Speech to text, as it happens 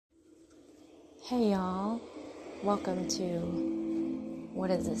Hey y'all, welcome to,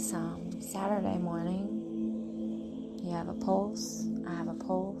 Saturday morning. You have a pulse, I have a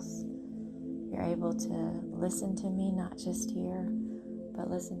pulse. You're able to listen to me, not just hear,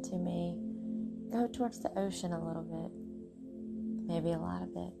 but listen to me. Go towards the ocean a little bit, maybe a lot of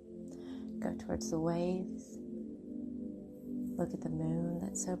it. Go towards the waves. Look at the moon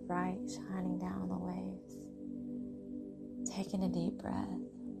that's so bright, shining down on the waves. Taking a deep breath.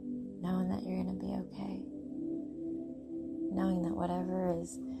 Knowing that you're going to be okay. Knowing that whatever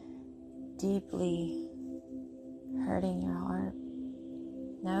is deeply hurting your heart,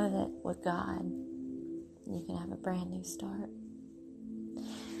 know that with God, you can have a brand new start.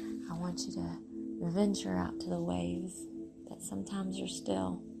 I want you to venture out to the waves that sometimes are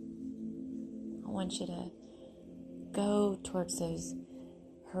still. I want you to go towards those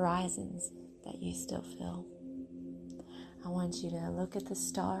horizons that you still feel. I want you to look at the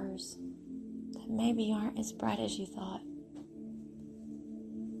stars that maybe aren't as bright as you thought.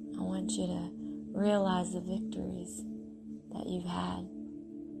 I want you to realize the victories that you've had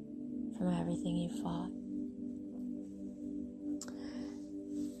from everything you fought.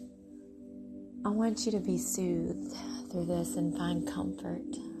 I want you to be soothed through this and find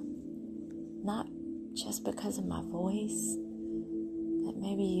comfort. Not just because of my voice that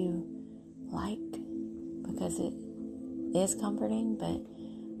maybe you like because it is comforting, but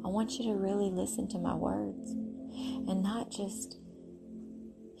I want you to really listen to my words and not just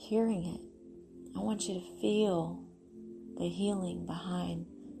hearing it. I want you to feel the healing behind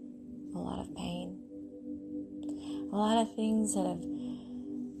a lot of pain, a lot of things that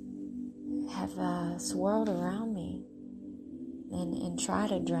have swirled around me and try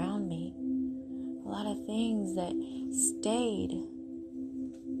to drown me, a lot of things that stayed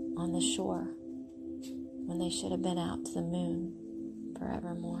on the shore when they should have been out to the moon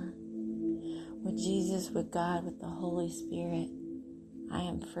forevermore. With Jesus, with God, with the Holy Spirit, I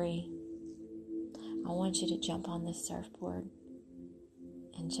am free. I want you to jump on this surfboard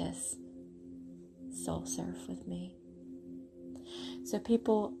and just soul surf with me. So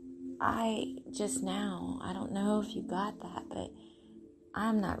people, I don't know if you got that, but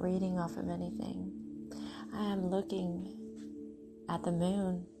I'm not reading off of anything. I am looking at the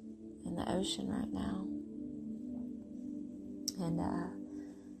moon and the ocean right now. And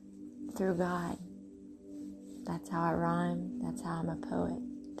through God, that's how I rhyme, that's how I'm a poet,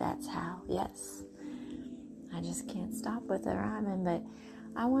 that's how, yes, I just can't stop with the rhyming. But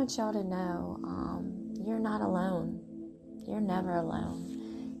I want y'all to know, you're not alone, you're never alone.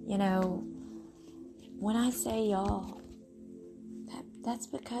 You know, when I say y'all, that's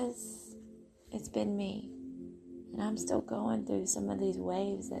because it's been me, and I'm still going through some of these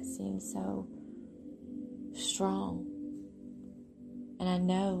waves that seem so strong. And I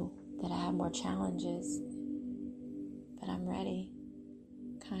know that I have more challenges, but I'm ready,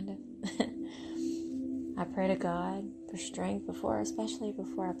 kind of. I pray to God for strength especially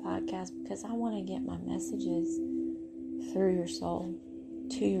before a podcast, because I want to get my messages through your soul,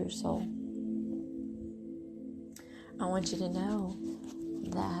 to your soul. I want you to know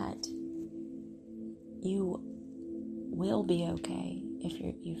that you will be okay if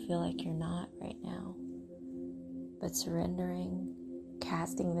you feel like you're not right now, but surrendering,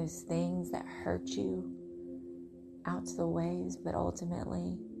 casting those things that hurt you out to the waves, but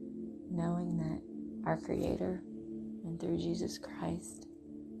ultimately knowing that our Creator, and through Jesus Christ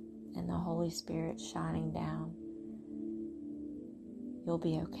and the Holy Spirit shining down, you'll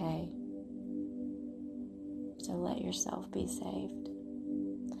be okay. So let yourself be saved.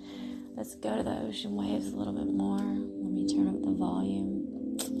 Let's go to the ocean waves a little bit more. Let me turn up the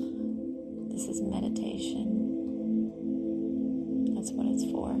volume. This is meditation. That's what it's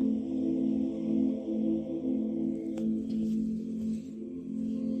for.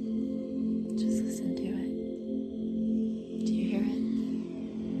 Just listen to it. Do you hear it?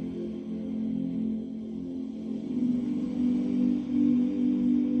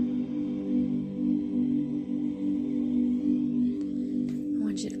 I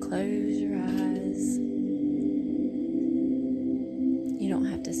want you to close your eyes. You don't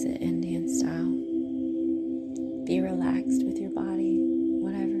have to sit Indian style. Be relaxed with your body,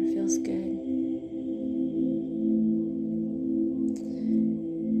 whatever feels good.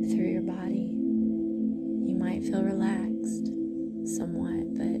 Through your body, you might feel relaxed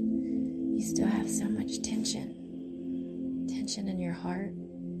somewhat, but you still have so much tension. Tension in your heart,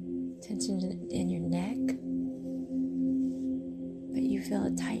 tension in your neck, but you feel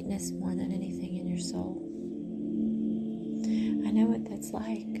a tightness more than anything in your soul. I know what that's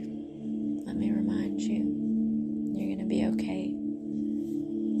like. Let me remind you. You're going to be okay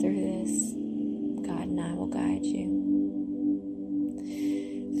through this. God and I will guide you.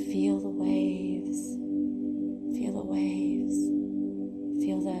 Feel the waves. Feel the waves.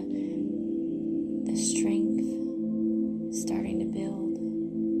 Feel the strength starting to build.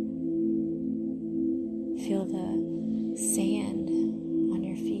 Feel the sand on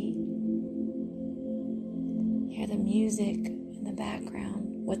your feet. Hear the music in the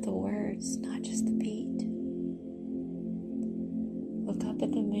background with the words, not just the beat. Look up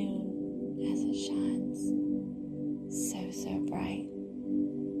at the moon as it shines so bright.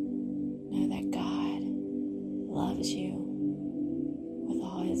 Know that God loves you with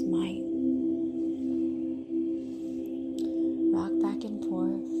all his might. Rock back and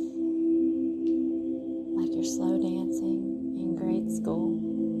forth like you're slow dancing in grade school.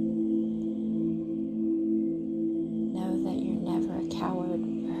 Know that you're never a coward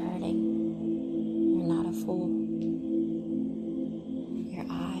for hurting. You're not a fool. Your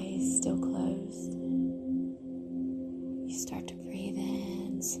eyes still closed. You start to breathe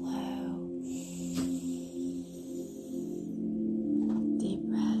in slow. Deep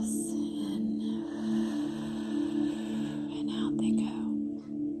breaths in and out they go.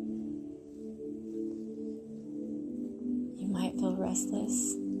 You might feel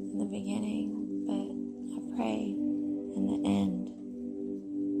restless in the beginning, but I pray in the end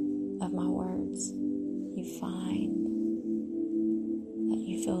of my words you find that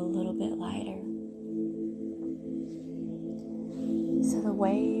you feel a little bit lighter. So the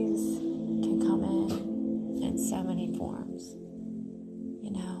waves can come in so many forms.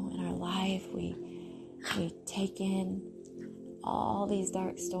 You know, in our life we take in all these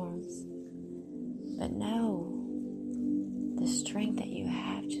dark storms. But know the strength that you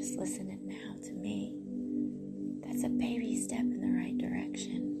have just listening now to me. That's a baby step in the right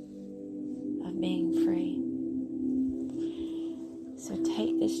direction of being free. So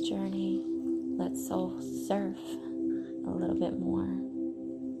take this journey. Let soul surf a little bit more.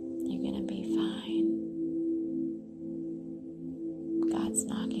 You're going to be fine. God's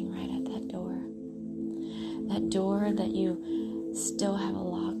knocking right at that door. That door that you still have a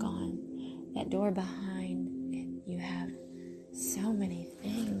lock on. That door behind it, you have so many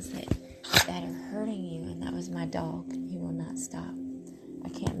things that are hurting you. And that was my dog. He will not stop. I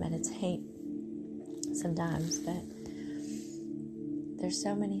can't meditate sometimes, but there's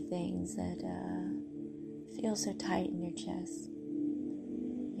so many things that feel so tight in your chest.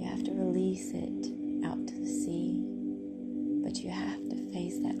 You have to release it out to the sea, but you have to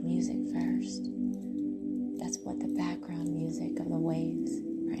face that music first. That's what the background music of the waves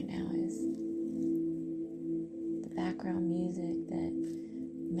right now is. The background music that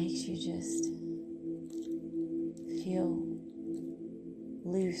makes you just feel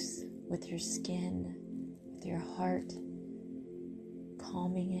loose with your skin, with your heart,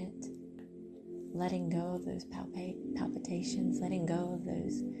 calming it, letting go of those palpitations, letting go of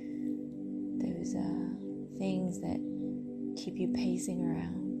those things that keep you pacing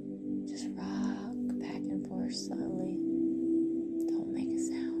around. Just rock back and forth slowly. Don't make a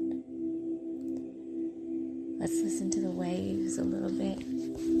sound. Let's listen to the waves a little bit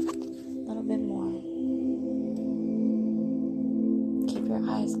more. Keep your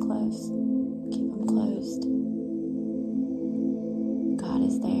eyes closed. Keep them closed. God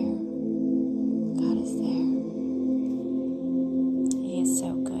is there. God is there. He is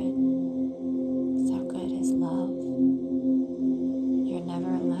so good. So good. His love. You're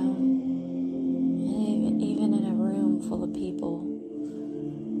never alone. And even in a room full of people,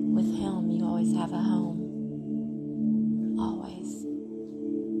 with Him, you always have a home. Always.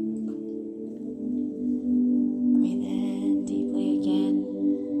 Breathe in deeply again.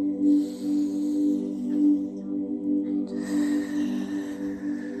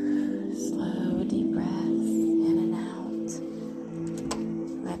 Slow, deep breaths in and out.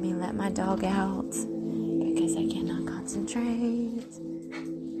 Let me let my dog out because I cannot concentrate.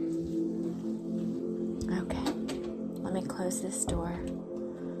 Okay, let me close this door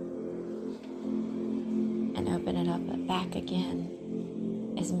and open it up back again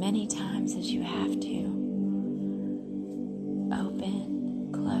as many times as you have to. Open,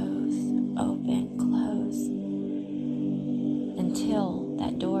 close, until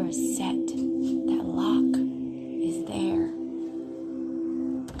that door is set, that lock is there.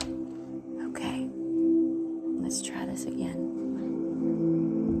 Okay, let's try this again.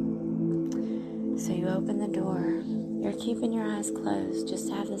 So you open the door. You're keeping your eyes closed. Just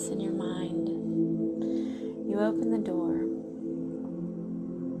have this in your mind. You open the door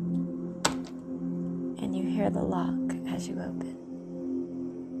and you hear the lock as you open.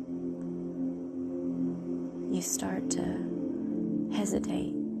 You start to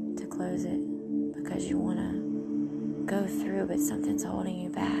hesitate to close it because you want to go through, but something's holding you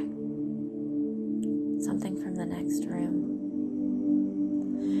back. Something from the next room.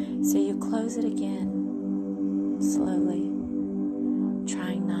 So you close it again, slowly,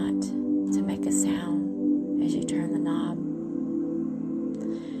 trying not to make a sound as you turn the knob.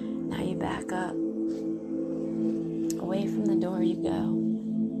 Now you back up. Away from the door you go,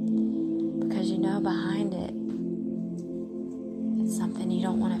 because you know behind it, it's something you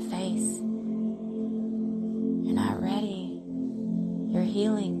don't want to face. You're not ready. You're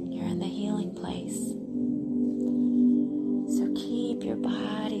healing. You're in the healing place. So keep your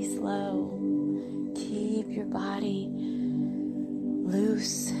body slow. Keep your body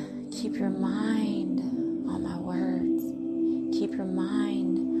loose. Keep your mind on my words. Keep your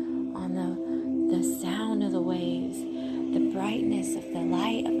mind on the sound of the waves, the brightness of the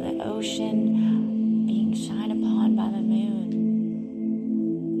light of the ocean being shined upon by the moon.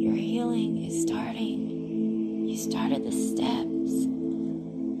 Your healing is starting. You started the steps.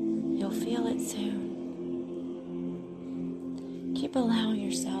 You'll feel it soon. Keep allowing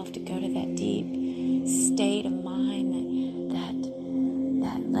yourself to go to that deep state of mind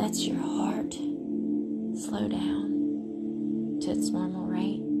that lets your heart slow down to its normal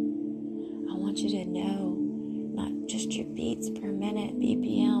rate. I want you to know not just your beats per minute,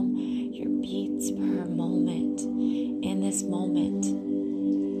 BPM, your beats per moment, in this moment,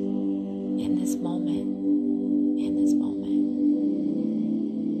 in this moment, in this moment.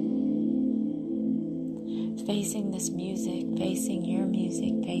 Facing this music, facing your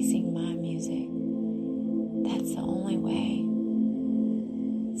music, facing my music. That's the only way.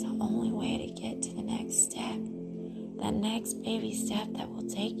 It's the only way to get to the next step. That next baby step that will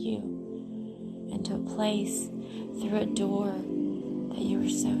take you into a place, through a door that you were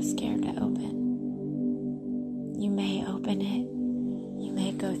so scared to open. You may open it. You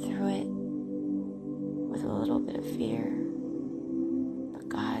may go through it with a little bit of fear. But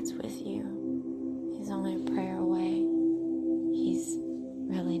God's with you. He's only a prayer away. He's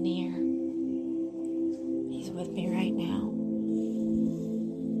really near. He's with me right now.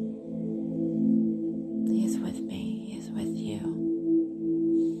 He is with me. He is with you.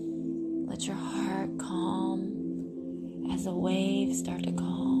 Let your heart calm as the waves start to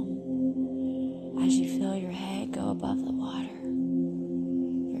calm. As you feel your head go above the water,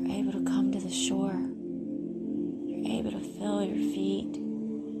 you're able to come to the shore. You're able to feel your feet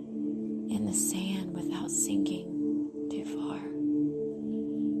in the sand without sinking too far.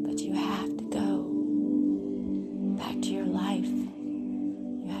 But you have to go back to your life.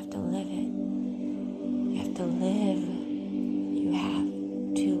 You have to live it. You have to live. You have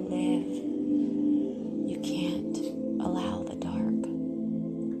to live. You can't allow the dark.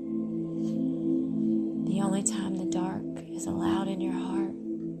 The only time the dark is allowed in your heart,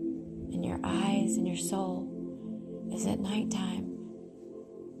 in your eyes, in your soul, is at nighttime.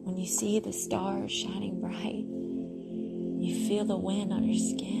 When you see the stars shining bright, you feel the wind on your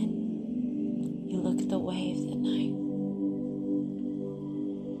skin, you look at the waves at night.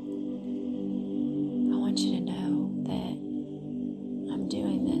 I want you to know that I'm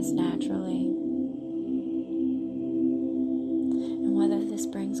doing this naturally. And whether this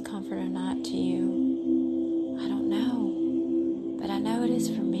brings comfort or not to you, I don't know. But I know it is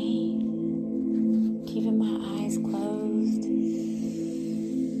for me. Keeping my eyes closed.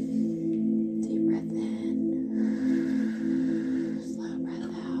 Deep breath in. Slow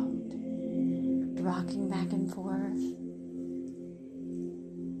breath out. Rocking back and forth.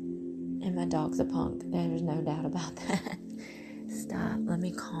 And my dog's a punk. There's no doubt about that. Stop. Let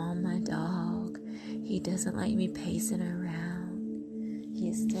me calm my dog. He doesn't like me pacing around. He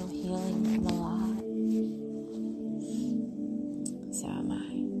is still healing from a lot. So am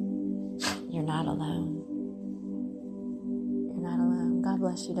I. You're not alone. You're not alone. God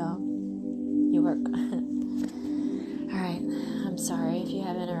bless you, dog. You work. Alright, I'm sorry if you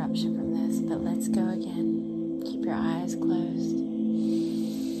have interruption from this, but let's go again. Keep your eyes closed.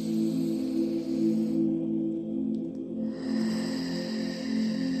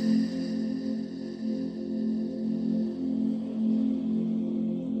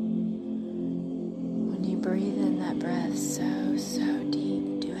 When you breathe in that breath so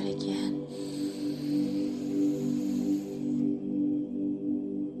deep, do it again.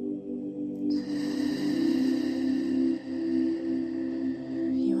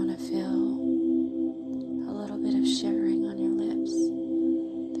 You want to feel a little bit of shivering on your lips.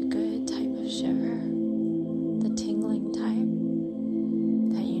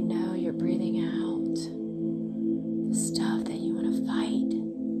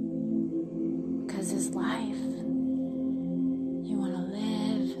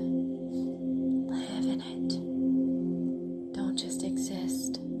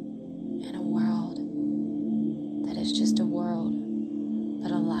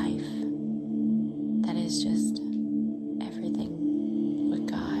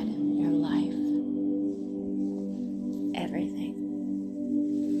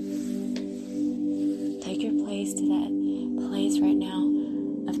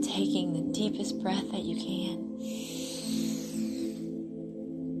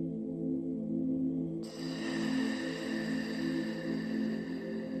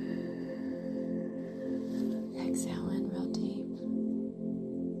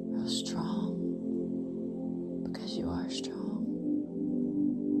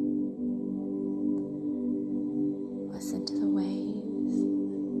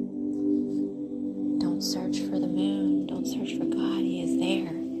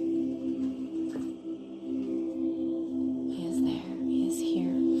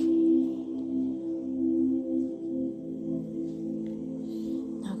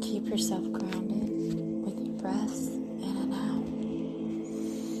 yourself grounded with your breaths in and out.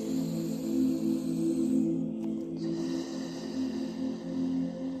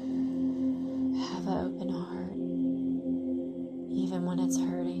 Have an open heart, even when it's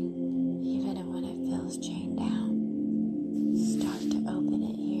hurting, even when it feels chained down. Start to open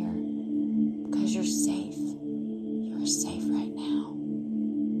it here, because you're safe. You are safe right now.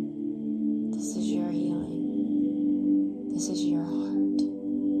 This is your healing. This is your heart.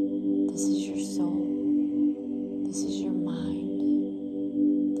 This is your soul. This is your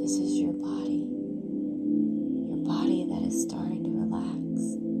mind. This is your body. Your body that is starting to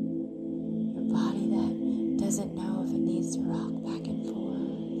relax. Your body that doesn't know if it needs to rock back and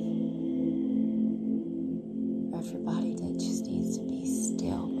forth, or if your body that just needs to be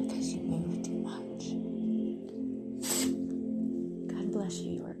still because you move too much. God bless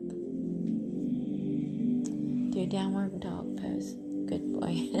you, York. Do downward dog pose. Good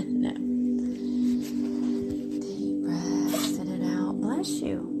boy. No. Deep breaths in and out. Bless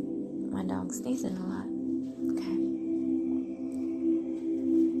you. My dog's sneezing a lot. Okay.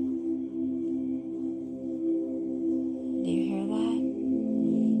 Do you hear that?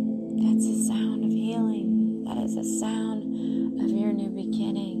 That's the sound of healing. That is the sound of your new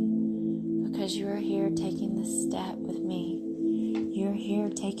beginning. Because you are here taking this step with me. You're here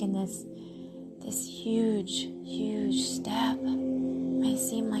taking this huge, huge step. May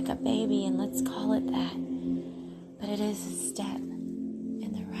seem like a baby, and let's call it that. But it is a step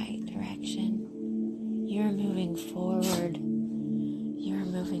in the right direction. You're moving forward. You're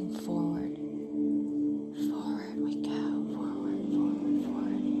moving forward. Forward we go. Forward, forward,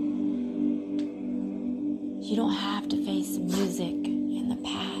 forward. You don't have to face the music in the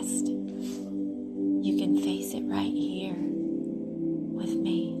past. You can face it right here with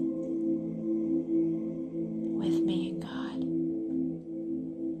me. With me and God.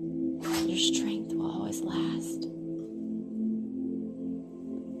 Your strength will always last.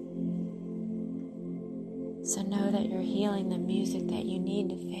 So know that you're healing the music that you need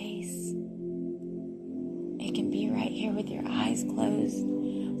to face. It can be right here with your eyes closed,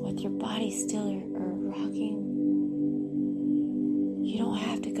 with your body still or rocking. You don't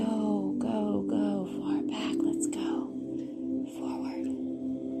have to go far back. Let's go forward.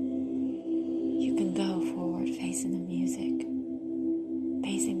 You can go forward facing the music,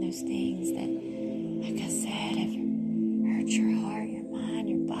 facing those things that, like I said, have hurt your heart, your mind,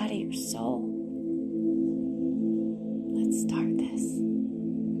 your body, your soul. Let's start this.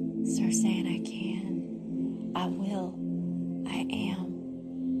 Start saying, I can, I will, I am.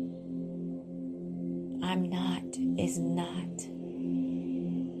 I'm not is not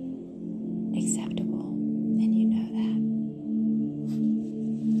acceptable, and you know that.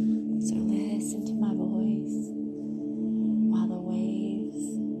 So listen to my voice while the waves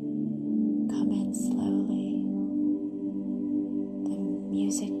come in slowly. The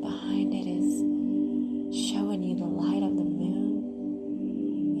music behind it is showing you the light of the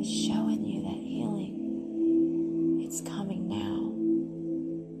moon. It's showing you that healing. It's coming now,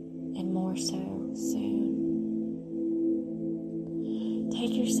 and more so soon.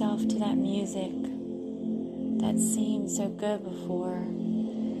 Take yourself to that music that seemed so good before.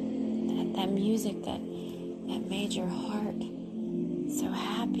 That music that made your heart so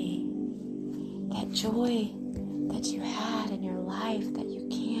happy. That joy that you had in your life that you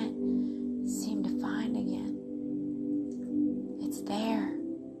can't seem to find again. It's there.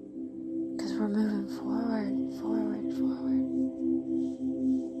 Because we're moving forward, forward, forward.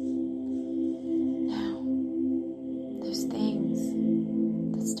 Now, those things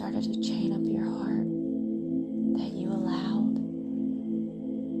that started to chain up your heart, that you allowed,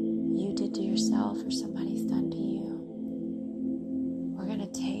 you did to yourself or somebody's done to you, we're going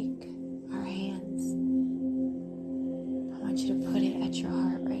to take our hands. I want you to put it at your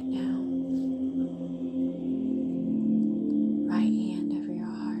heart right now. Right hand over your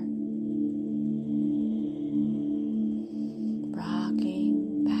heart.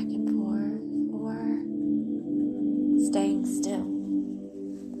 Rocking back and forth or staying still.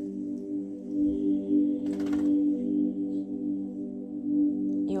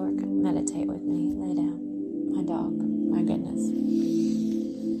 York, meditate with me. Lay down. My dog. My goodness.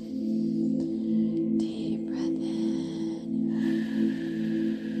 Deep breath in.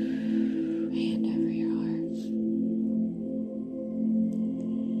 Hand over your heart.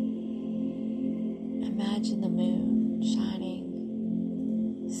 Imagine the moon shining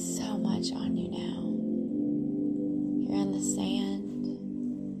so much on you now. You're in the sand.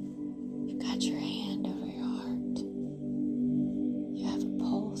 You've got your hand over your heart. You have a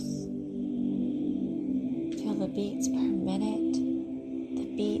pulse. Feel the beats per minute, the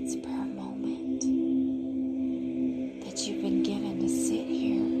beats per moment that you've been given to sit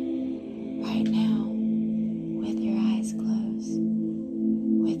here right now with your eyes closed,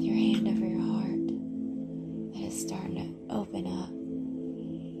 with your hand over your heart, that is starting to open up,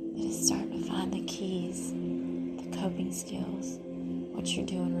 that is starting to find the keys, the coping skills, what you're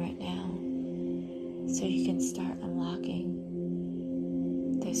doing right now, so you can start unlocking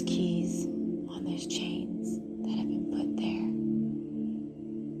those keys on those chains that have been put there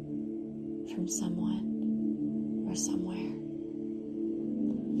from someone or somewhere.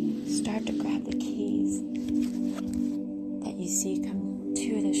 Start to grab the keys that you see come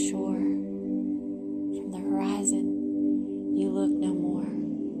to the shore. From the horizon, you look no more.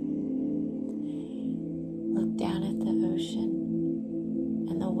 Look down at the ocean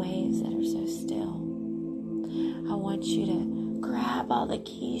and the waves that are so still. I want you to grab all the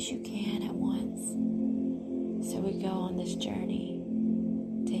keys you can at once. So we go on this journey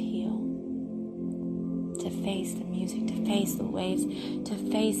to heal, to face the music, to face the waves, to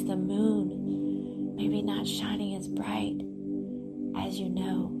face the moon. Maybe not shining as bright as you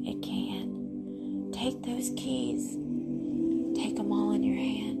know it can. Take those keys. Take them all in your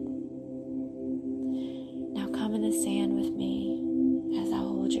hand. Now come in the sand with me as I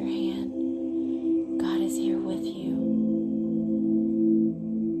hold your hand. God is here with you.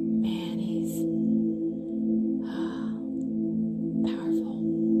 Man, He's powerful.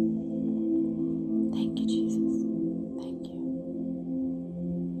 Thank you, Jesus. Thank you.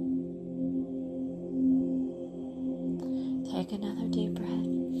 Take another deep breath.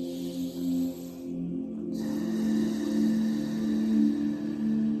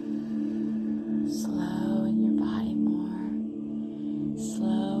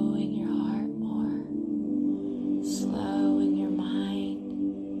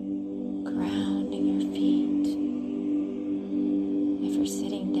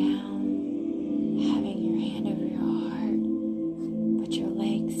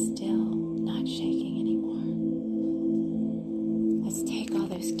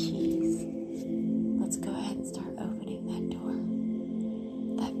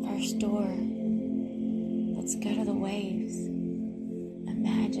 Door. Let's go to the waves.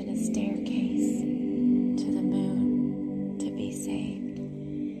 Imagine a staircase to the moon to be saved.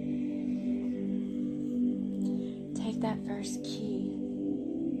 Take that first key.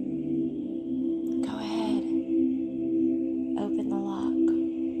 Go ahead. Open the lock.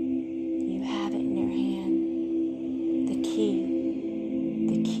 You have it in your hand. The key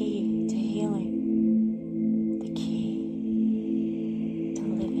to healing.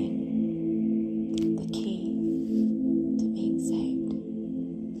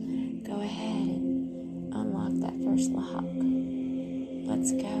 Lock.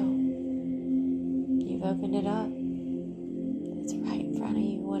 Let's go. You've opened it up. It's right in front of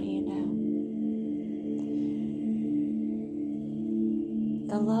you. What do you know?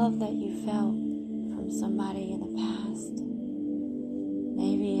 The love that you felt from somebody in the past.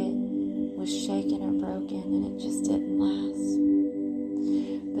 Maybe it was shaken or broken and it just didn't last.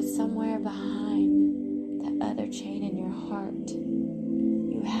 But somewhere behind that other chain in your heart,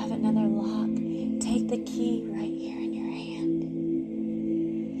 you have another lock. Take the key right here in your hand.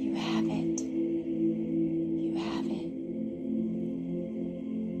 You have it. You have it.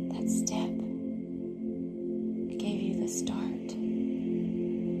 That step gave you the start.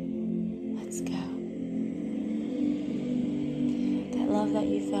 Let's go. That love that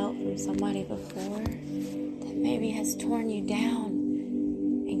you felt from somebody before that maybe has torn you down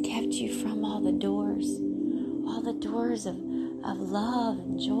and kept you from all the doors of love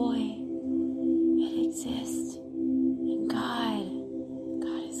and joy. Exist. And God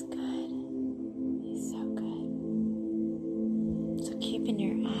is good. He's so good. So keeping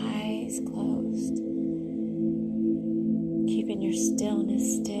your eyes closed, keeping your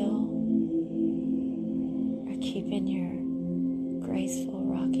stillness still, or keeping your graceful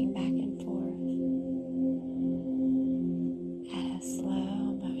rocking back and forth at a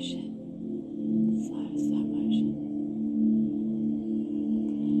slow motion. Slow motion.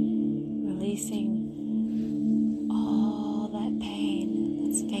 Releasing all that pain.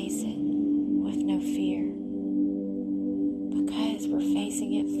 Let's face it, with no fear. Because we're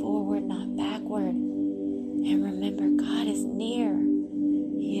facing it forward, not backward. And remember, God is near.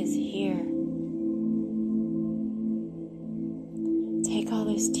 He is here. Take all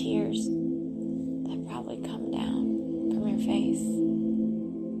those tears that probably come down from your face.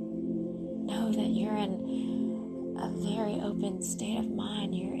 Know that you're in a very open state of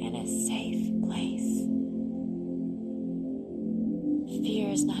mind. You're in a safe place. Fear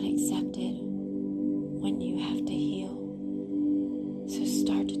is not accepted when you have to heal. So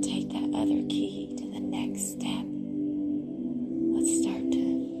start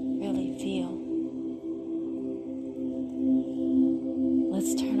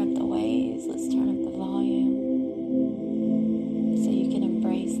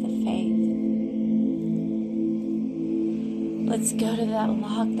Let's go to that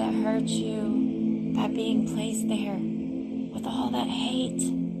lock that hurt you by being placed there with all that hate.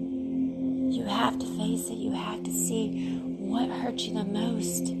 You have to face it. You have to see what hurt you the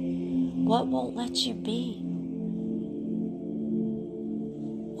most. What won't let you be?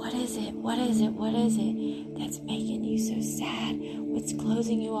 What is it? What is it? What is it that's making you so sad? What's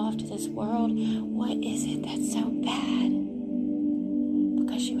closing you off to this world? What is it that's so bad?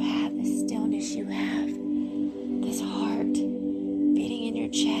 Because you have this stillness, you have this heart beating in your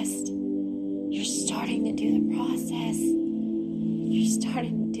chest. You're starting to do the process. You're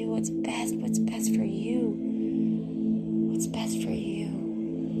starting to do what's best for you. What's best for you?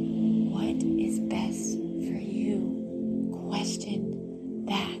 What is best for you? Question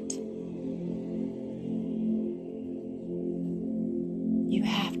that. You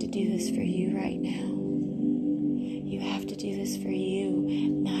have to do this for you right now. You have to do this for you,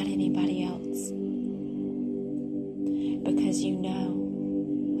 not anybody else. Because you know,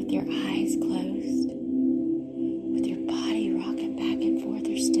 with your eyes closed, with your body rocking back and forth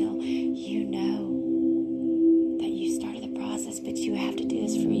or still, you know that you started the process, but you have to do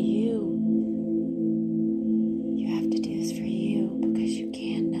this for you. You have to do this for you because you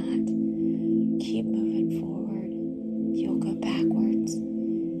cannot keep moving forward. You'll go backwards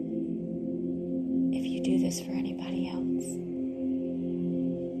if you do this for anybody else.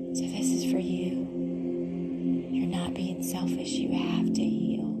 So this is for you. You're not being selfish. You have to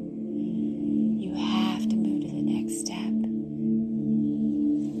heal. You have to move to the next step.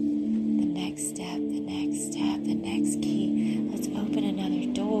 The next step, the next step, the next key. Let's open another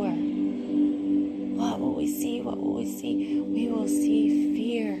door. What will we see? What will we see? We will see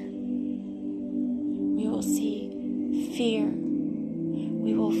fear. We will see fear.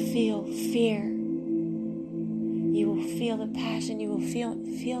 We will feel fear. You will feel the passion. You will feel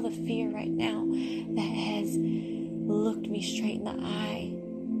the fear right now that has looked me straight in the eye.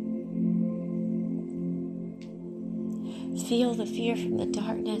 Feel the fear from the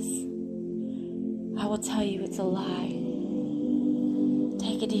darkness. I will tell you it's a lie.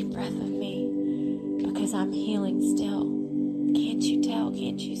 Take a deep breath with me because I'm healing still. Can't you tell?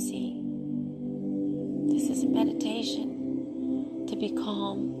 Can't you see? This is a meditation to be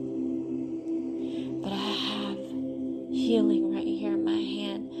calm. But I have healing right here in my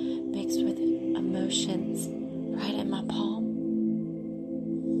hand mixed with emotions right in my palm.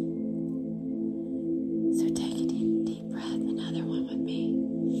 So take a deep breath, another one with me.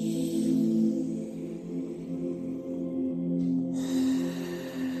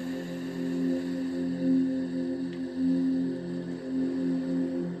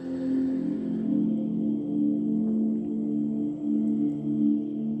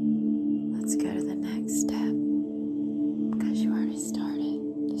 Let's go to the next step because you already started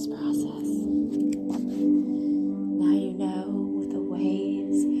this process. Now you know with the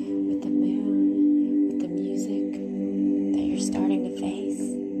waves, with the moon, with the music that you're starting to face.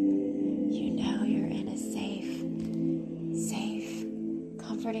 You know you're in a safe,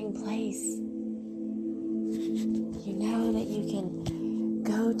 comforting place. You know that you can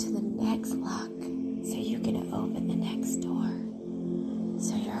go to the next lock so you can open the next door.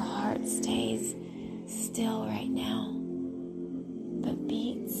 So your heart stays still right now, but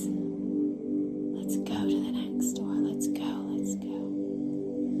beats. Let's go to the next door. Let's go. Let's go.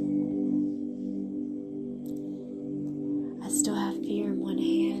 I still have fear in one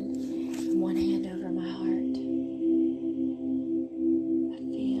hand over my heart. I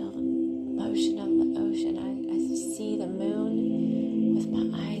feel the motion of the ocean. I see the moon with my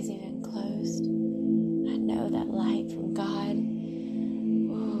eyes even closed. I know that light from God.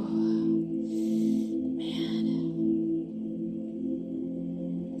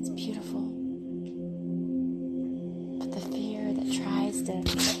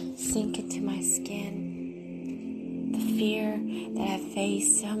 Sink into my skin. The fear that I've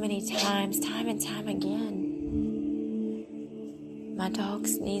faced so many times, time and time again. My dog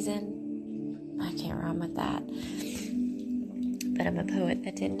sneezing. I can't rhyme with that. But I'm a poet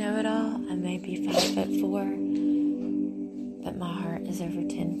that didn't know it all. I may be 5'4", but my heart is over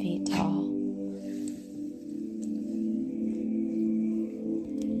 10 feet tall.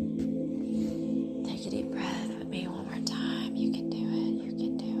 Take a deep breath with me one more time. You can do it. You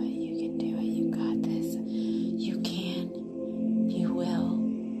can do it. You can do it. You got this. You can. You will.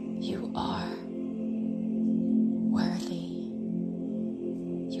 You are worthy.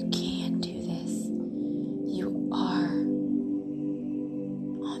 You can do this. You are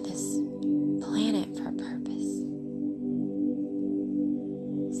on this planet for a purpose.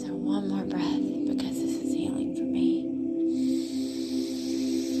 So one more breath because this is healing for me.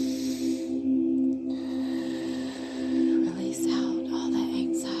 Release out.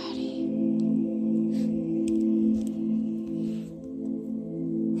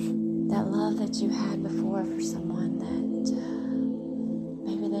 love that you had before for someone that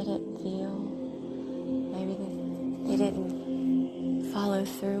maybe they didn't feel, maybe they didn't follow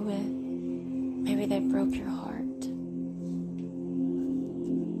through with, maybe they broke your heart,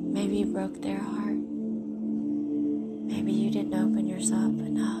 maybe you broke their heart, maybe you didn't open yourself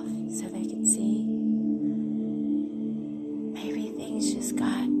enough so they could see, maybe things just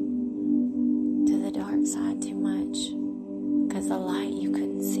got to the dark side too much because the light you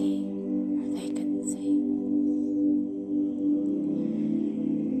couldn't see or they couldn't see.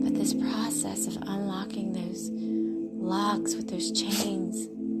 But this process of unlocking those locks with those chains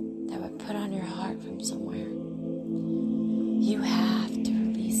that were put on your heart from somewhere, you have to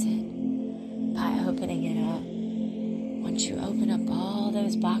release it by opening it up. Once you open up all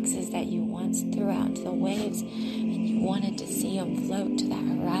those boxes that you once threw out into the waves and you wanted to see them float to that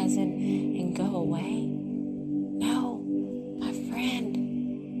horizon and go away, no, my friend,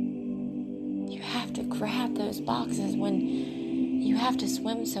 you have to grab those boxes when you have to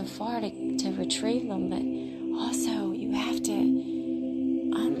swim so far to retrieve them, but also you have to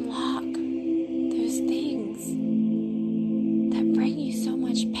unlock those things that bring you so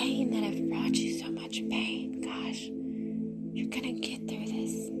much pain, that have brought you so much pain. Gosh, you're gonna get through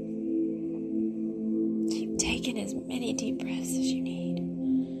this. Keep taking as many deep breaths as you need.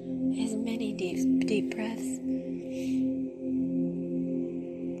 As many deep breaths.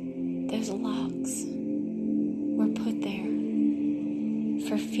 Those locks were put there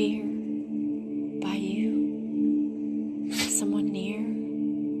for fear by you, someone near.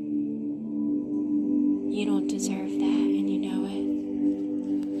 You don't deserve that, and you know it.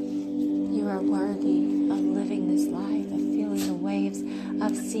 You are worthy of living this life, of feeling the waves,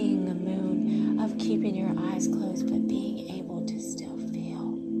 of seeing the moon, of keeping your eyes closed, but being able to still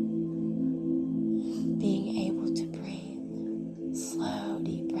feel. Being able to breathe. Slow,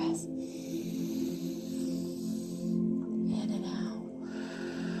 deep breaths. In and out.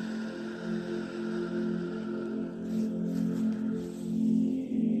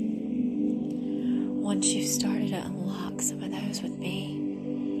 Once you've started to unlock some of those with me,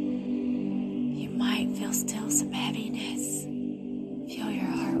 you might feel still some heaviness. Feel your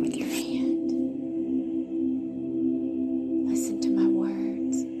heart with your hand. Listen to my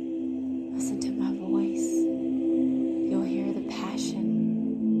words. Listen to my voice. You'll hear the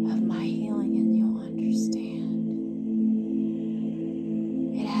passion of my healing and you'll understand.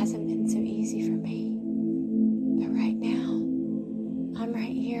 It hasn't been so easy for me. But right now, I'm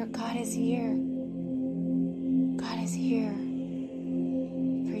right here. God is here. God is here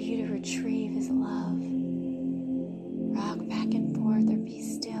for you to retrieve His love. Rock back and forth or be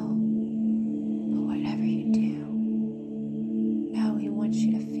still. But whatever you do, know He wants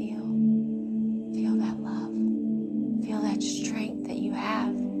you to feel that love. Feel that strength that you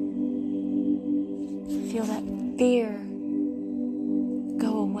have. Feel that fear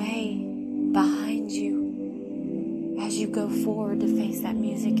go away behind you as you go forward to face that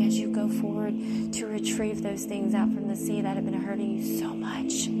music, as you go forward to retrieve those things out from the sea that have been hurting you so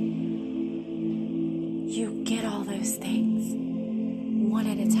much. You get all those things one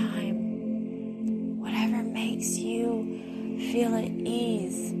at a time. Whatever makes you feel at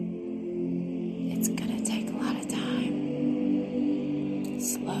ease, it's going to take a lot of time.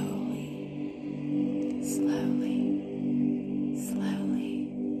 Slowly, slowly, slowly.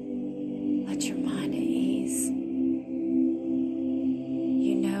 Let your mind at ease.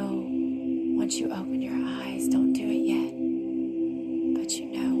 You know, once you open your eyes, don't do it yet. But you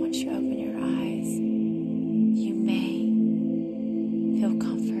know, once you open your eyes, you may feel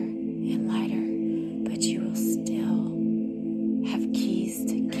comfort and lighter, but you will still have keys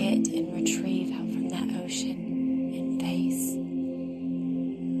to get and retrieve out from that ocean and face.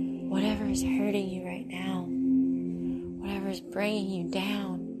 Whatever is hurting you right now, whatever is bringing you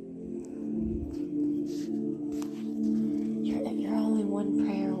down, you're only one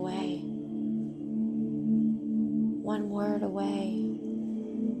prayer away, one word away.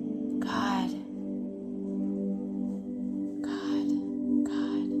 God.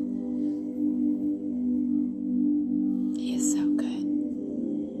 He is so good.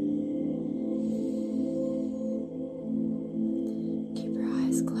 Keep your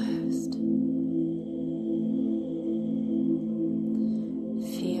eyes closed.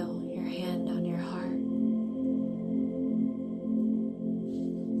 Feel your hand on your heart.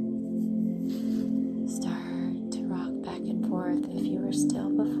 Start to rock back and forth if you were still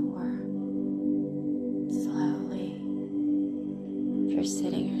before. Slowly. If you're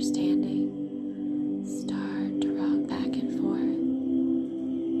sitting or standing, start to rock back and forth.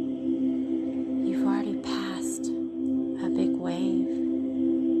 You've already passed a big wave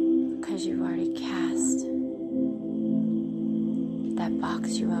because because you've already cast that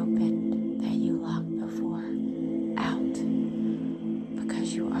box you opened that you locked before out,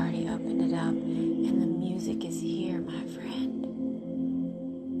 because you already opened it up, and the music is here, my friend.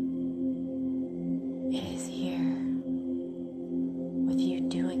 It is here with you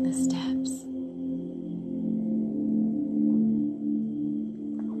doing the steps.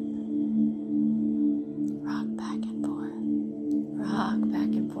 Rock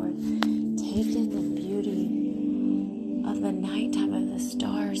back and forth. Take in the beauty of the nighttime, of the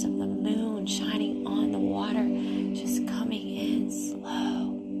stars, of the moon shining on the water, just coming in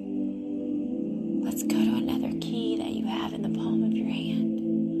slow. Let's go to another key that you have in the palm of your hand.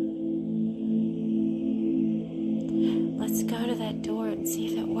 Let's go to that door and see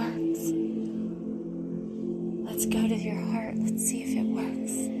if it works. Let's go to your heart. Let's see if it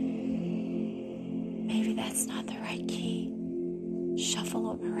works. Maybe that's not the right key.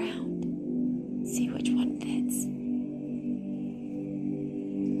 Shuffle them around. See which one fits.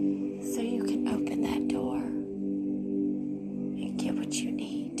 So you can open that door and get what you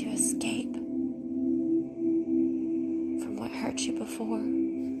need to escape from what hurt you before.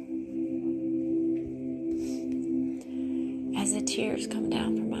 As the tears come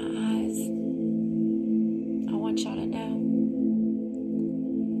down from my eyes, I want y'all to know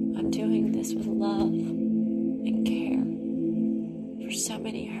I'm doing this with love and care for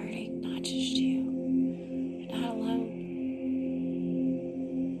somebody hurting, not just you. You're not alone.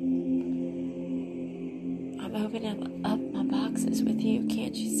 I'm opening up my boxes with you.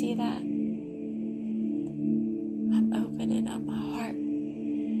 Can't you see that? I'm opening up my heart.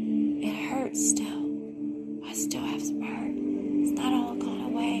 It hurts still. I still have some hurt. It's not all gone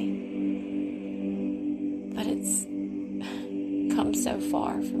away. But it's come so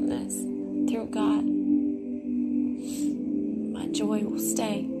far from this. Through God, my joy will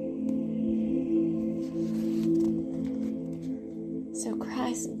stay. So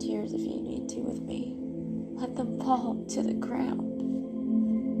cry some tears if you need to with me. Let them fall to the ground.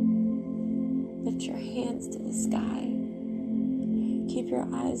 Lift your hands to the sky. Keep your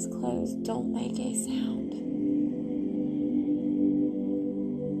eyes closed. Don't make a sound.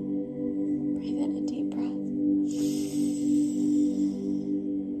 Breathe in a deep breath.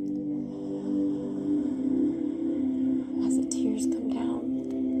 As the tears come down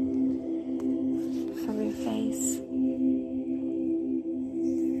from your face,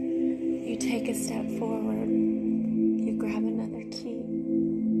 you take a step forward. You grab another key.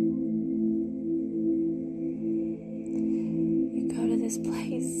 You go to this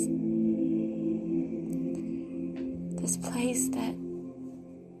place that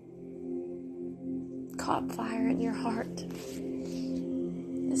caught fire in your heart.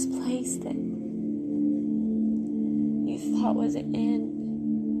 This place that you thought was an end,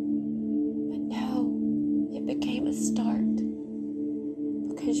 but no, it became a start,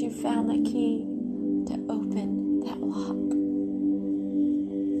 because you found the key to open that lock.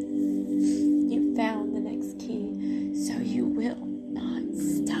 You found the next key, so you will not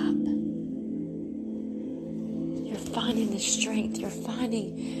stop. You're finding the strength, you're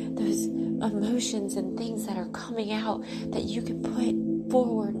finding those emotions and things that are coming out that you can put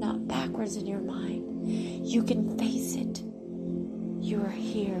forward, not backwards in your mind. You can face it. You are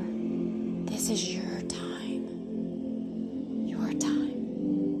here. This is your time. Your time.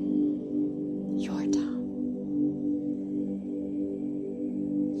 Your time.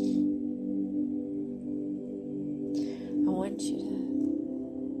 I want you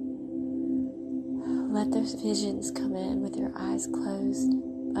to let those visions come in with your eyes closed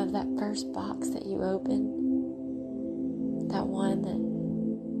of that first box that you opened. That one that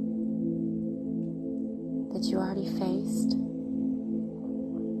you already faced.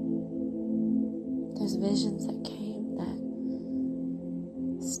 Those visions that came that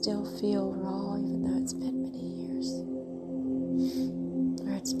still feel raw, even though it's been many years.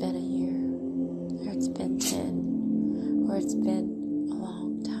 Or it's been a year. Or it's been 10. Or it's been a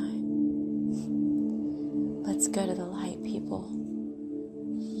long time. Let's go to the light, people.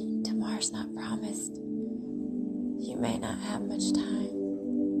 Tomorrow's not promised. You may not have much time.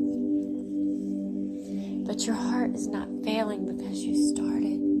 But your heart is not failing because you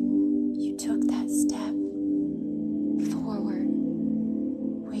started. You took that step forward.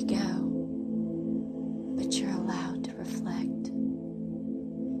 We go. But you're allowed to reflect.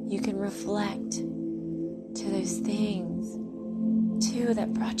 You can reflect to those things, too,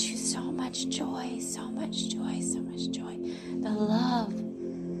 that brought you so much joy, so much joy, so much joy. The love.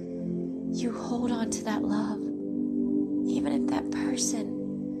 You hold on to that love. Even if that person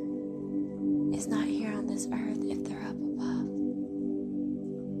is not here on this earth, if they're up above.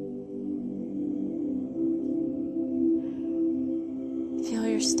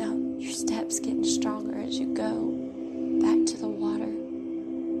 your steps getting stronger as you go back to the water.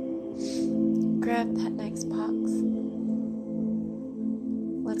 Grab that next box.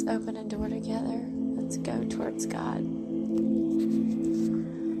 Let's open a door together. Let's go towards God.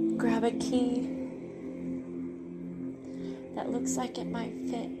 Grab a key that looks like it might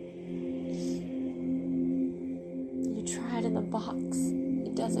fit. You try it in the box.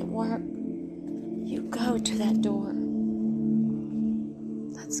 It doesn't work. You go to that door.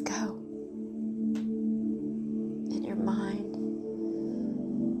 Let's go. In your mind,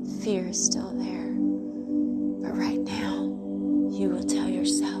 fear is still there. But right now, you will tell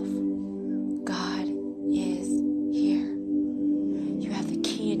yourself, God is here. You have the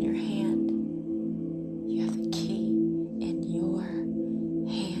key in your hand. You have the key in your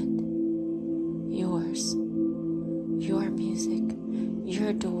hand. Yours. Your music.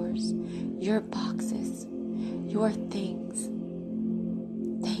 Your doors. Your boxes. Your things.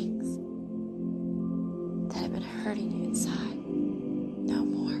 Things that have been hurting you inside. No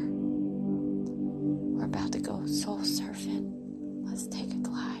more. We're about to go soul surfing. Let's take a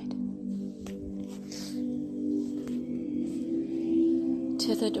glide.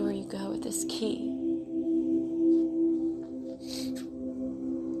 To the door you go with this key.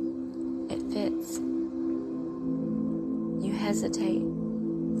 It fits. You hesitate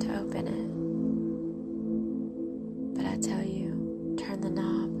to open it. But I tell you, turn the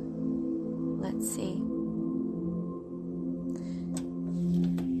knob. Let's see.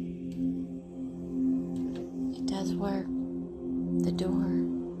 It does work. The door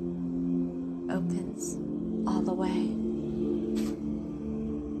opens all the way.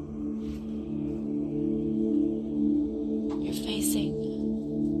 You're facing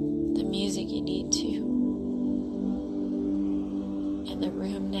the music you need to, and the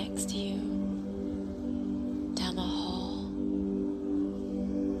room next to you, down the hall.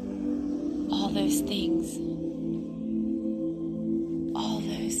 All those things, all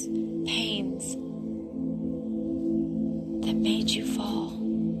those pains that made you fall.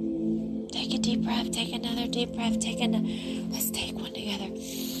 Take a deep breath, take another deep breath, let's take one together.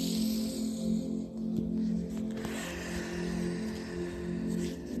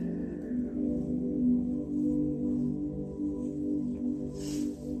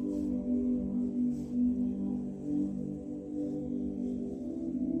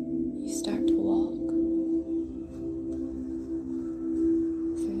 You start to walk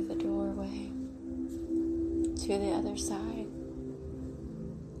through the doorway to the other side.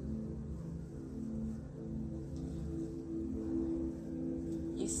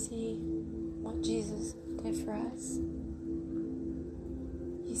 You see what Jesus did for us.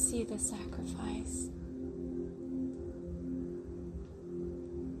 You see the sacrifice.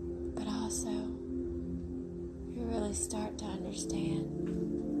 But also, you really start to understand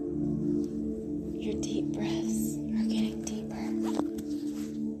your deep breaths are getting deeper.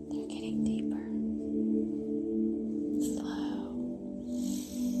 They're getting deeper. Slow.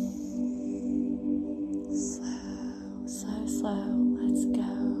 Slow, slow, slow. Let's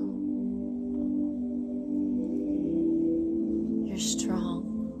go. You're strong.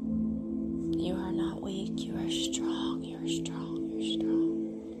 You are not weak. You are strong. You are strong. You're strong.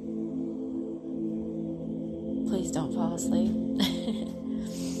 Please don't fall asleep.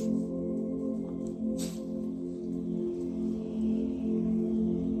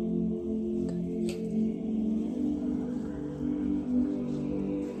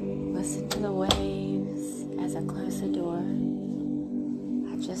 Listen to the waves as I close the door.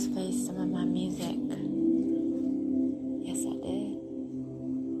 I just faced some of my music. Yes, I did.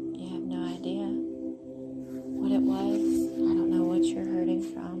 You have no idea what it was. I don't know what you're hurting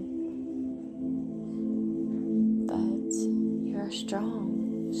from. But you're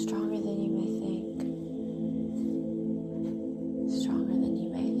strong. Stronger than you may think. Stronger than you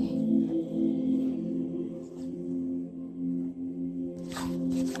may think.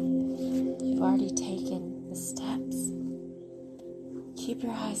 You've already taken the steps. Keep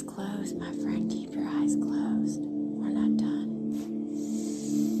your eyes closed, my friend. Keep your eyes closed. We're not done.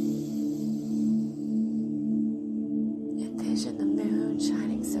 Envision the moon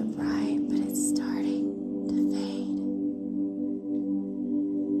shining so bright, but it's starting to fade.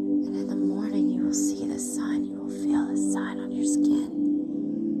 And in the morning, you will see the sun. You will feel the sun on your skin.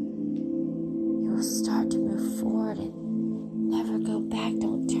 You will start to move forward and never go back.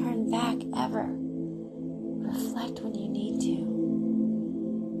 Don't turn back ever. Reflect when you need to.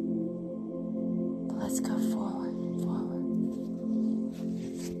 But let's go forward, forward.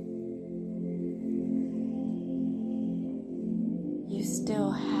 You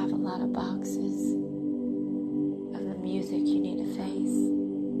still have a lot of boxes of the music you need to face.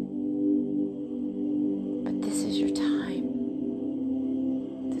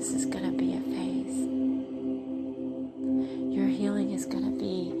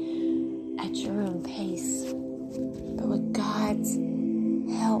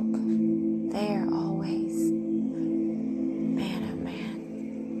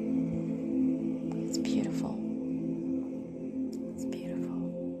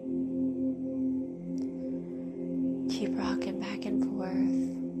 back and forth.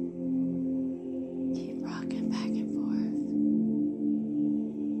 Keep rocking back and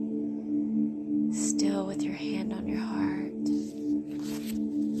forth. Still with your hand on your heart.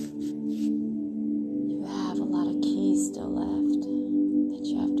 You have a lot of keys still left that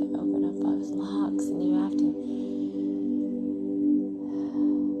you have to open up those locks, and you have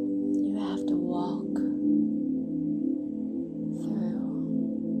to walk through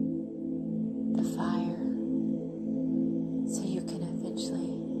the fire so you can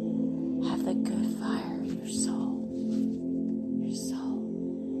eventually have the good fire in your soul. Your soul.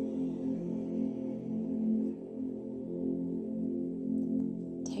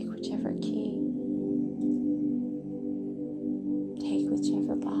 Take whichever key. Take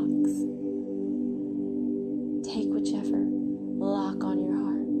whichever box. Take whichever lock on your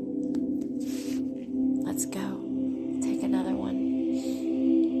heart. Let's go. Take another one.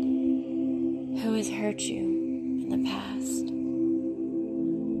 Who has hurt you in the past?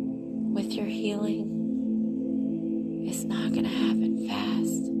 With your healing, it's not going to happen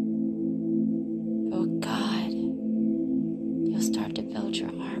fast. But with God, you'll start to build your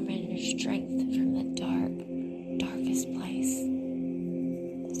armor and your strength from the darkest place.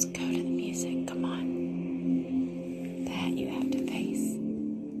 Let's go to the music. Come on. That you have to face.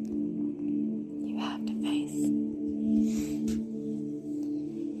 You have to face.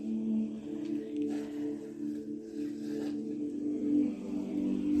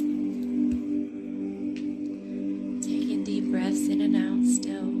 Taking deep breaths in and out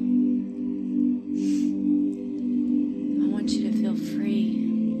still. I want you to feel free.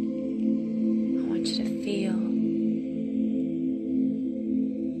 I want you to feel.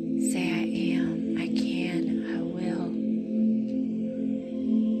 Say, I am, I can, I will.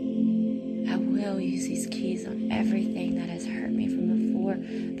 I will use these keys on everything that has hurt me from before,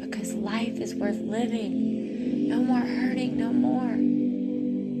 because life is worth living. No more hurting, no more.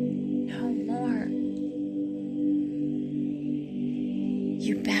 No more.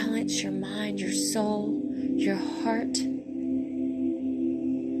 You balance your mind, your soul, your heart.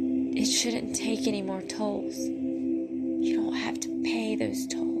 It shouldn't take any more tolls. You don't have to pay those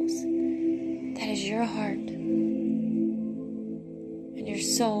tolls. That is your heart. And your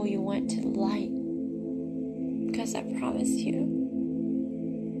soul you want to light. Because I promise you,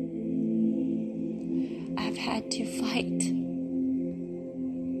 I've had to fight.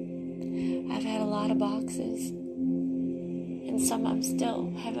 I've had a lot of boxes. And some I'm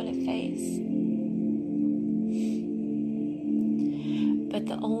still having to face. But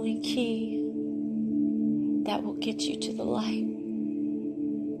the only key that will get you to the light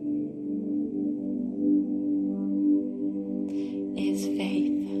is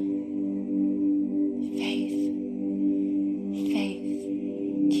faith. Faith. Faith.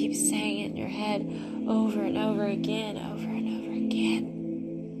 Keep saying it in your head over and over again, over and over again.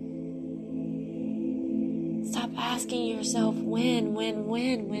 Stop asking yourself when.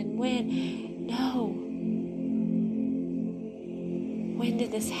 No. When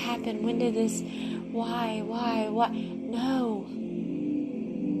did this happen? When did this... Why? No.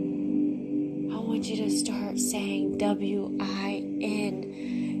 I want you to start saying W-I-N.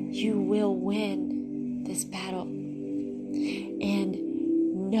 You will win this battle. And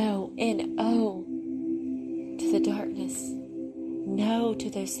no, N-O to the darkness. No to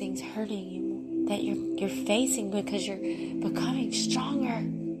those things hurting you that you're facing, because you're becoming stronger.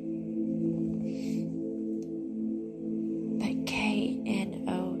 But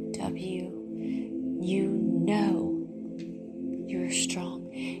K-N-O-W. You know you're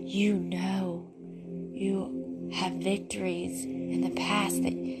strong. You know you have victories in the past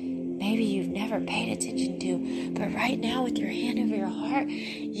that maybe you've never paid attention to. But right now, with your hand over your heart,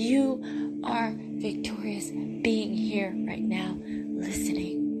 you are victorious being here right now,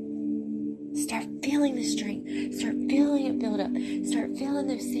 listening. Start feeling the strength. Start feeling it build up. Start feeling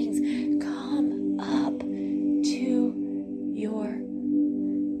those things come up to your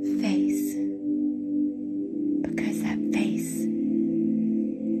face. Because that face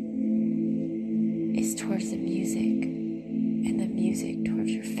is towards the music, and the music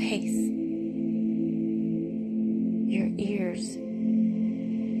towards your face. Your ears,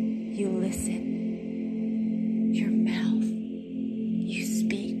 you listen. Your mouth, you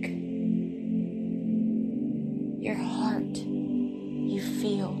speak. Your heart, you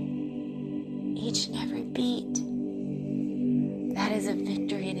feel. Each and every beat. That is a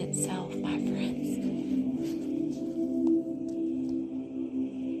victory in itself, my friends.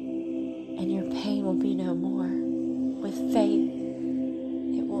 And your pain will be no more. With faith,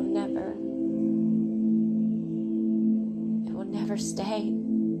 it will never stay.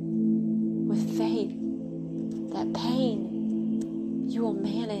 With faith, that pain You will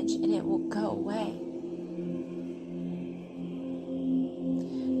manage and it will go away.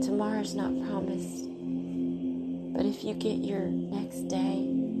 Tomorrow's not promised. But if you get your next day,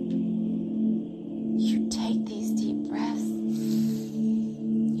 you take these deep breaths.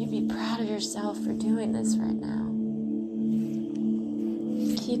 You'd be proud of yourself for doing this right now.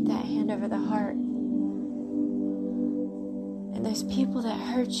 Keep that hand over the heart. And those people that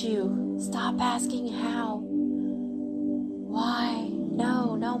hurt you, stop asking how. Why?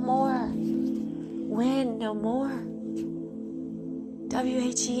 No, no more. When? No more.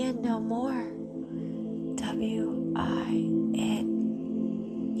 WHEN, no more. WIN.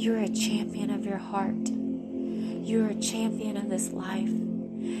 You're a champion of your heart. You're a champion of this life.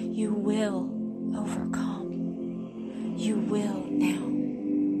 You will overcome. You will now.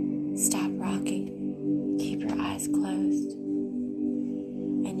 Stop rocking. Keep your eyes closed.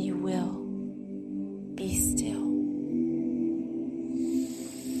 And you will be still.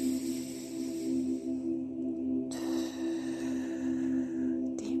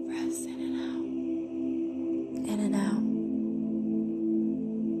 Deep breaths in and out. In and out.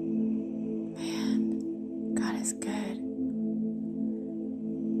 Man, God is good.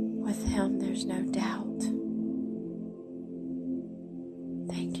 With Him, there's no doubt.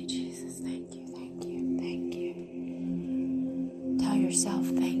 Thank you, Jesus. Thank you, thank you, thank you. Tell yourself,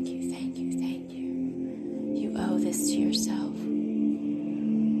 thank you, thank you, thank you. You owe this to yourself.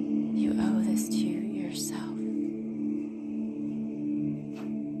 You owe this to yourself.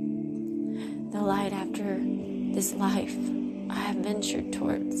 The light after this life I have ventured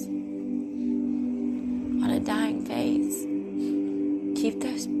towards on a dying phase. Keep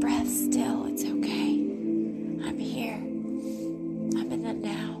those breaths still. It's okay. I'm here. I'm in the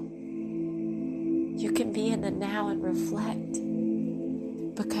now. You can be in the now and reflect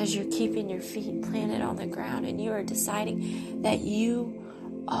because you're keeping your feet planted on the ground and you are deciding that you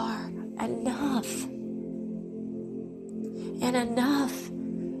are enough. And enough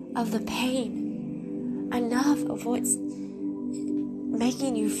of the pain. Enough of what's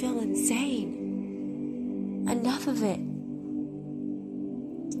making you feel insane. Enough of it.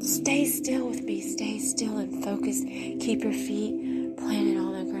 Stay still with me. Stay still and focus. Keep your feet planted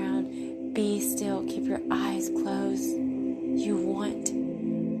on the ground. Be still. Keep your eyes closed. You want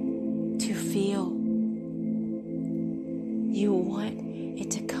to feel. You want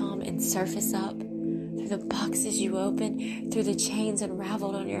it to come and surface up through the boxes you opened, through the chains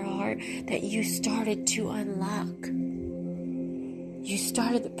unraveled on your heart that you started to unlock. You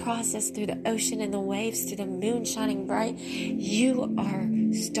started the process through the ocean and the waves, through the moon shining bright. You are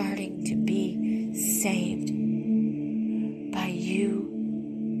starting to be saved by you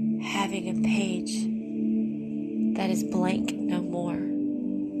having a page that is blank no more.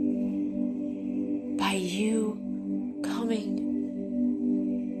 By you coming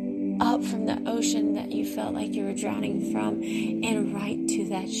up from the ocean that you felt like you were drowning from and right to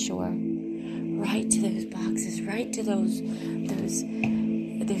that shore. Right to those boxes, right to those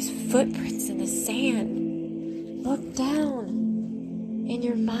footprints in the sand. Look down in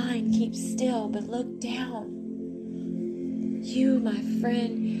your mind. Keep still, but look down. You, my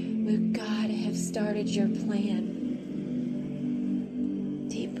friend, with God have started your plan.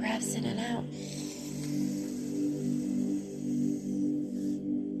 Deep breaths in and out.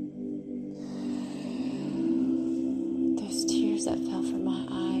 Those tears that fell from my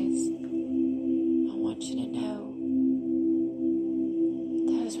eyes, I want you to know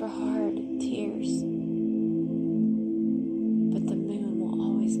those were hard tears, but the moon will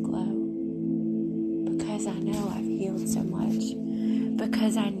always glow because I know I've healed so much,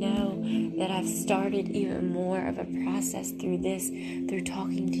 because I know that I've started even more of a process through this, through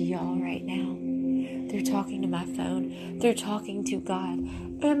talking to y'all right now, through talking to my phone, through talking to God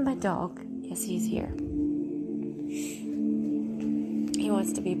and my dog. Yes, he's here. He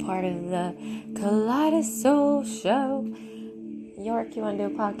wants to be part of the Kaleidoscope Show. York, you want to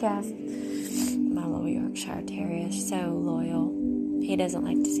do a podcast? My little Yorkshire Terrier is so loyal. He doesn't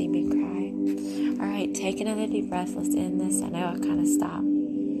like to see me cry. All right, take another deep breath. Let's end this. I know I kind of stopped.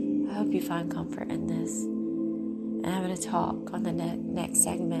 I hope you find comfort in this. And I'm going to talk on the next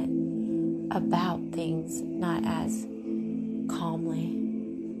segment about things not as calmly,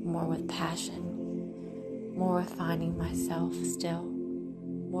 more with passion, more with finding myself still,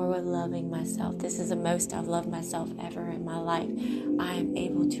 more with loving myself. This is the most I've loved myself ever in my life. I am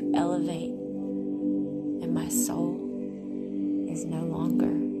able to elevate, and my soul is no longer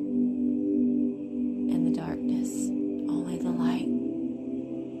in the darkness, only the light.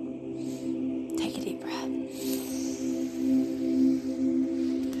 Take a deep breath.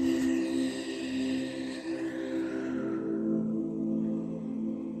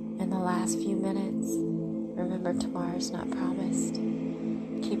 last few minutes, remember tomorrow's not promised.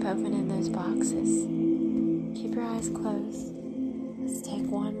 Keep opening those boxes. Keep your eyes closed. Let's take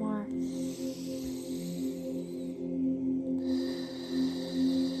one more.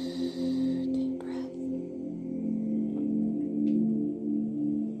 Deep breath.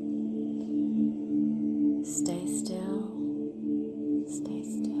 Stay still. Stay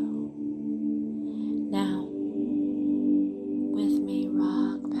still. Now, with me,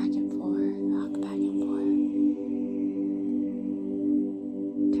 rock back and forth, rock back and forth.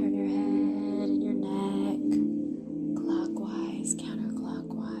 Turn your head and your neck clockwise,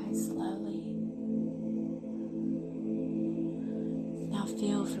 counterclockwise, slowly. Now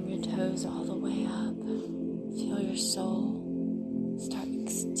feel from your toes all the way up. Feel your soul start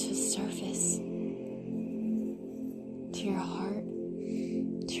to surface to your heart,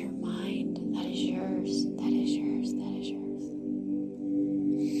 to your mind. That is yours, that is yours, that is yours.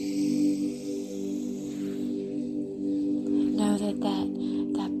 Know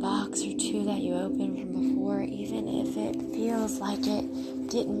that box or two that you opened from before, even if it feels like it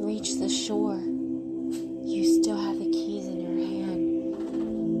didn't reach the shore, you still have the keys in your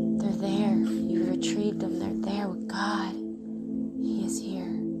hand. They're there. You retrieved them. They're there with God. He is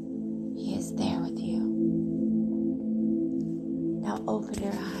here. He is there with you. Now open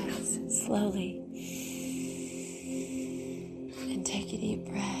your eyes slowly and take a deep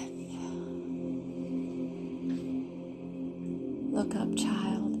breath. Look up,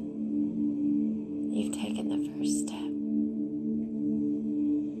 child. You've taken the first step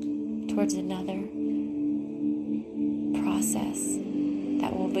towards another process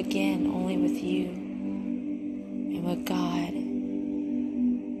that will begin only with you. And with God,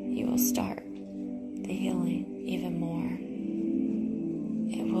 you will start the healing even more.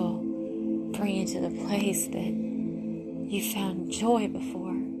 It will bring you to the place that you found joy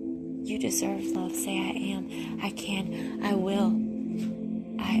before. You deserve love. Say, I am, I can, I will.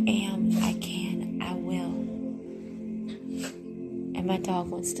 I am, I can, I will. And my dog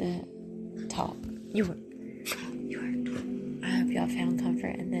wants to talk. You are. I hope y'all found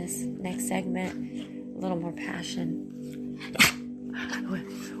comfort in this next segment. A little more passion.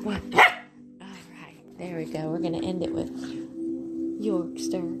 What? All right, there we go. We're going to end it with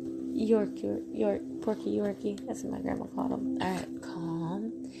Yorkster. York, Porky Yorkie. That's what my grandma called him. All right,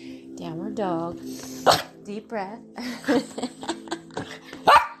 calm. Downward dog. Deep breath.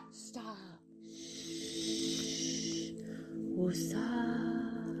 Stop.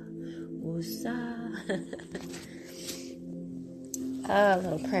 Woosah. Woosah. A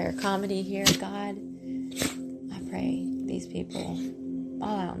little prayer comedy here. God, I pray these people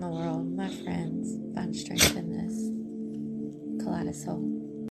all out in the world, my friends, find strength in this kaleidoscope.